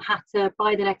 Everyone had to,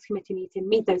 by the next committee meeting,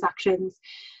 meet those actions.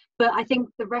 But I think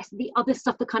the rest of the other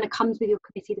stuff that kind of comes with your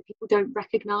committee that people don't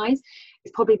recognise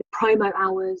is probably the promo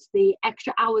hours, the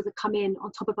extra hours that come in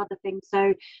on top of other things.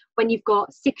 So when you've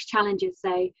got 6 challenges,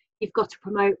 say, you've got to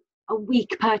promote a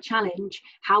week per challenge.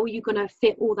 How are you going to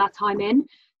fit all that time in?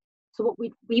 So what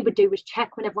we would do was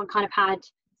check when everyone kind of had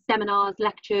seminars,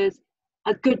 lectures,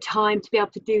 a good time to be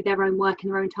able to do their own work in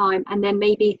their own time, and then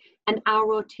maybe an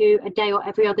hour or two a day or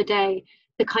every other day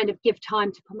to kind of give time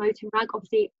to promoting RAG.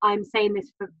 Obviously, I'm saying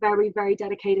this for very, very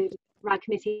dedicated RAG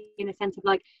committee in a sense of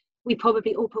like, we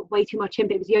probably all put way too much in,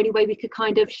 but it was the only way we could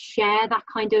kind of share that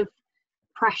kind of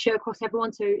pressure across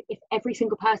everyone. So if every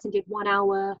single person did 1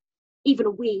 hour, even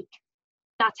a week,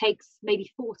 that takes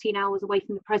maybe 14 hours away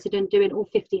from the president doing all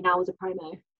 15 hours of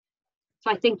promo.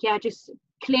 So I think, yeah, just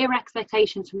clear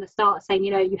expectations from the start, saying,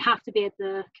 you know, you have to be at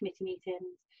the committee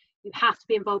meetings, you have to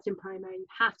be involved in promo, you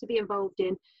have to be involved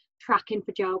in tracking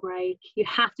for Jailbreak, you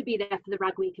have to be there for the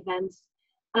RAG Week events.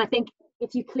 And I think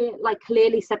if you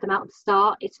clearly set them out at the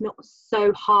start, it's not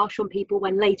so harsh on people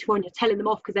when later on you're telling them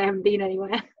off because they haven't been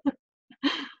anywhere.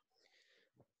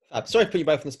 I'm sorry to put you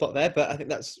both on the spot there, but I think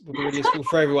that's will be really useful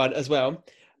for everyone as well.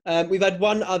 We've had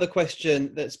one other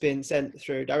question that's been sent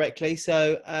through directly.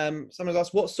 So someone's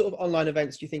asked, what sort of online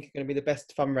events do you think are going to be the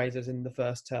best fundraisers in the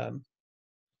first term?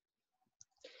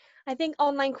 I think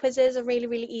online quizzes are really,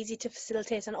 really easy to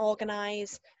facilitate and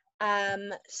organise.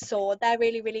 So they're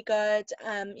really, really good.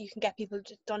 You can get people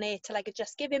to donate to like a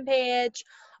Just Giving page,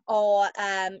 or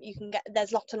you can get,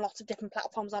 there's lots and lots of different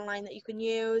platforms online that you can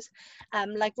use.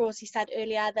 Like Rosie said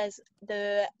earlier, there's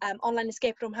the online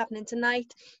escape room happening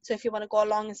tonight. So if you want to go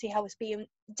along and see how it's being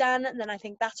done, then I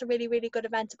think that's a really, really good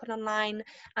event to put online.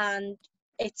 And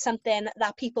it's something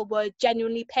that people would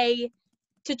genuinely pay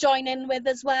to join in with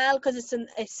as well, because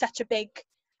it's such a big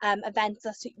event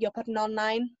that you're putting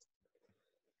online.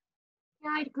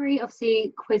 Yeah, I'd agree.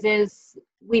 Obviously, quizzes,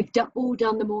 we've all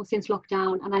done them all since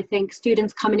lockdown, and I think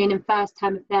students coming in first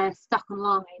term, if they're stuck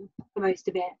online for most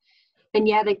of it, then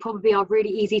yeah, they probably are really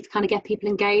easy to kind of get people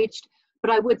engaged. But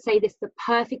I would say this is the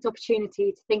perfect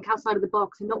opportunity to think outside of the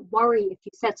box and not worry if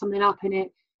you set something up and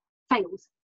it fails.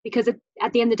 Because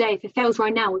at the end of the day, if it fails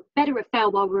right now, it's better it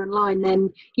fail while we're online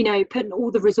than, you know, putting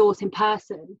all the resource in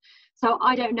person. So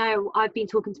I don't know, I've been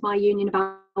talking to my union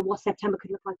about what September could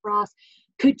look like for us.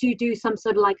 Could you do some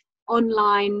sort of like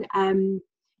online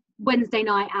Wednesday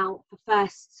night out for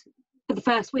the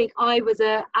first week? I was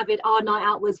our night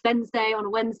out was Wednesday on a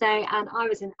Wednesday, and I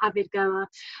was an avid goer.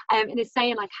 And it's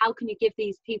saying like, how can you give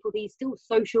these people these still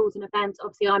socials and events?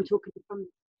 Obviously, I'm talking from,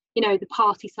 you know, the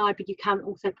party side, but you can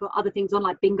also put other things on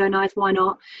like bingo nights, why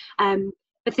not?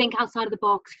 But think outside of the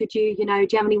box. Could you, you know, do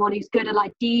you have anyone who's good at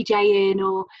like DJing,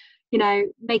 or, you know,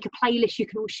 make a playlist you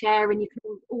can all share and you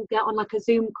can all get on like a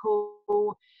Zoom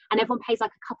call and everyone pays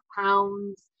like a couple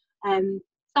pounds,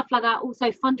 stuff like that.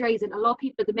 Also fundraising. A lot of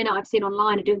people at the minute I've seen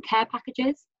online are doing care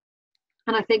packages.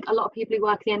 And I think a lot of people who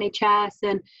work at the NHS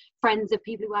and friends of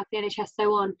people who work at the NHS,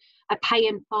 so on, are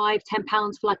paying £5, £10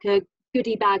 for like a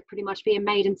goodie bag pretty much being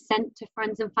made and sent to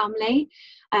friends and family.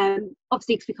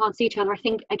 Obviously, because we can't see each other, I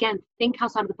think, again, think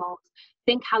outside of the box.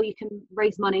 Think how you can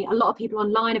raise money. A lot of people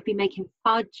online have been making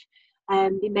fudge,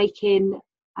 been making,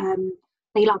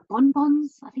 they like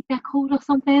bonbons, I think they're called, or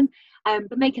something,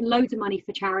 but making loads of money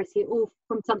for charity, all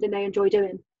from something they enjoy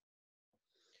doing.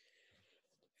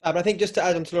 But I think just to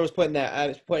add on to Laura's point there,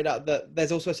 it's pointed out that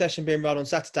there's also a session being run on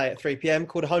Saturday at 3 p.m.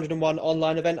 called 101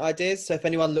 Online Event Ideas. So if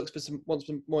anyone looks for wants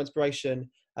some more inspiration,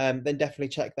 then definitely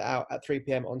check that out at 3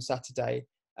 p.m. on Saturday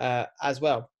as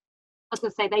well. I was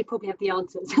going to say, they probably have the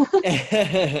answers.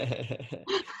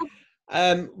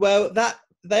 Well,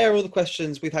 they are all the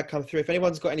questions we've had come through. If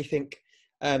anyone's got anything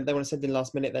they want to send in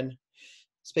last minute, then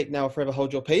speak now or forever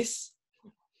hold your peace.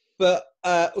 But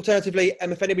alternatively,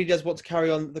 if anybody does want to carry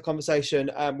on the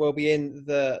conversation, we'll be in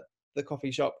the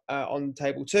coffee shop on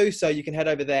table 2, so you can head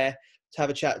over there to have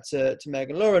a chat to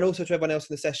Meg and Laura, and also to everyone else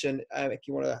in the session if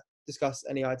you want to discuss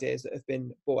any ideas that have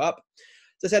been brought up.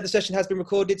 As I said, the session has been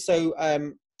recorded, so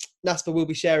NASPA will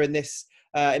be sharing this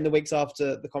in the weeks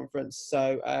after the conference,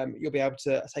 so you'll be able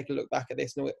to take a look back at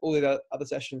this and all the other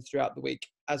sessions throughout the week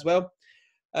as well.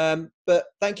 But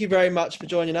thank you very much for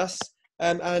joining us,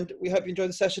 and we hope you enjoy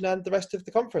the session and the rest of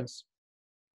the conference.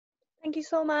 Thank you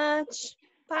so much.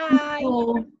 Bye.